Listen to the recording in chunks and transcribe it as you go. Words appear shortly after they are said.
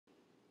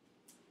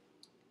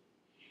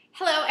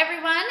Hello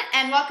everyone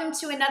and welcome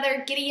to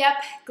another Giddy Up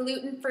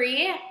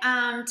gluten-free.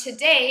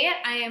 Today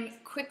I am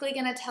quickly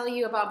going to tell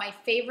you about my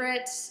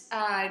favorite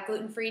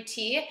gluten-free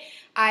tea.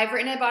 I've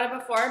written about it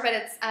before, but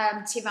it's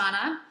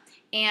Teavana,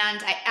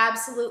 and I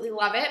absolutely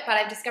love it, but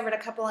I've discovered a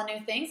couple of new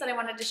things that I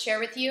wanted to share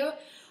with you.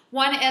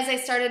 One is I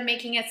started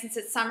making it, since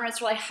it's summer,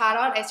 it's really hot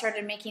out, I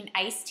started making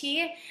iced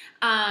tea,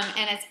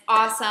 and it's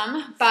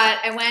awesome. But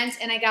I went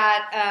and I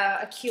got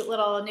a cute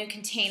little new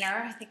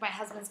container. I think my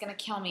husband's going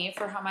to kill me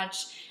for how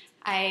much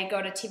I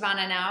go to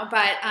Teavana now,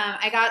 but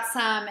I got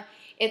some,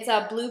 it's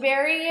a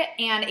blueberry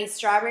and a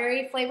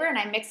strawberry flavor, and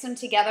I mix them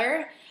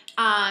together,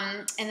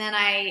 and then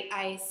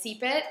I steep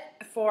it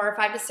for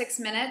 5 to 6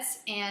 minutes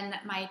in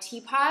my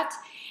teapot,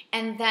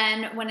 and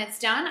then when it's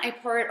done, I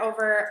pour it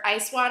over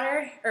ice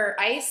water, or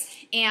ice,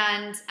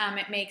 and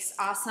it makes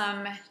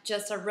awesome,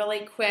 just a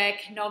really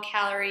quick, no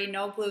calorie,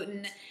 no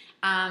gluten,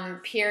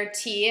 pure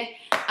tea.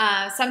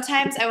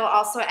 Sometimes I will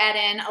also add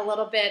in a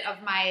little bit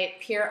of my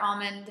pure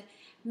almond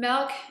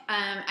milk.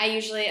 I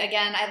usually,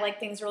 again, I like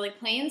things really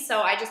plain,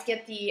 so I just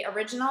get the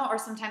original or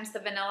sometimes the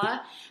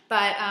vanilla,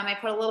 but I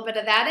put a little bit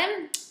of that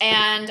in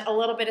and a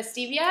little bit of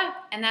stevia,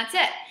 and that's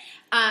it.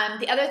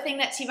 The other thing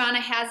that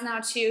Teavana has now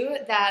too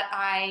that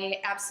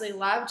I absolutely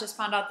love, just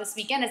found out this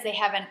weekend, is they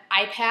have an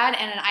iPad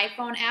and an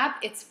iPhone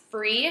app. It's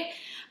free.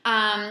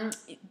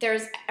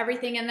 There's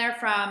everything in there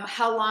from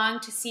how long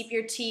to steep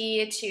your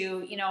tea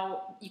to, you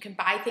know, you can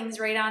buy things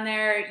right on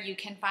there. You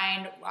can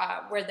find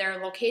where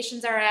their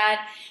locations are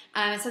at.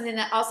 Something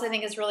that also I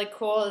think is really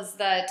cool is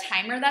the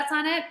timer that's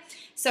on it.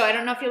 So I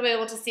don't know if you'll be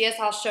able to see us,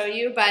 I'll show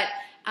you, but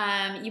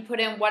you put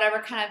in whatever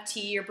kind of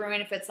tea you're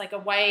brewing, if it's like a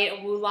white,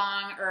 a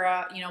oolong, or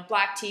a, you know,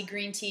 black tea,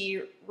 green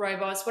tea,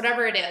 rooibos,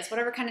 whatever it is,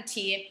 whatever kind of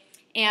tea,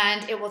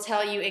 and it will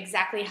tell you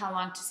exactly how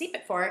long to steep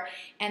it for.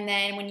 And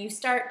then when you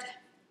start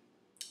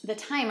the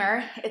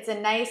timer, it's a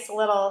nice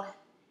little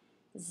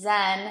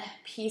zen,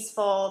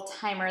 peaceful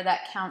timer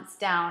that counts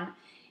down,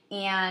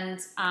 and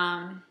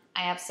I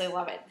absolutely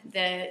love it.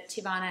 The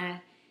Teavana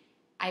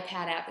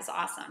iPad app is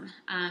awesome.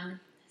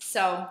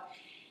 So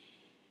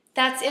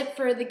that's it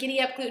for the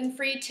Giddy Up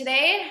Gluten-Free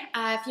today.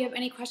 If you have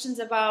any questions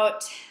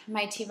about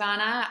my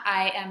Teavana,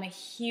 I am a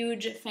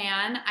huge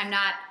fan. I'm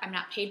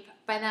not paid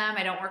by them.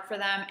 I don't work for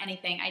them,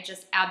 anything. I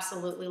just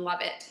absolutely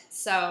love it.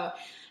 So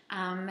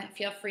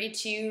feel free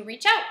to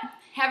reach out.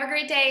 Have a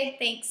great day.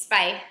 Thanks.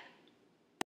 Bye.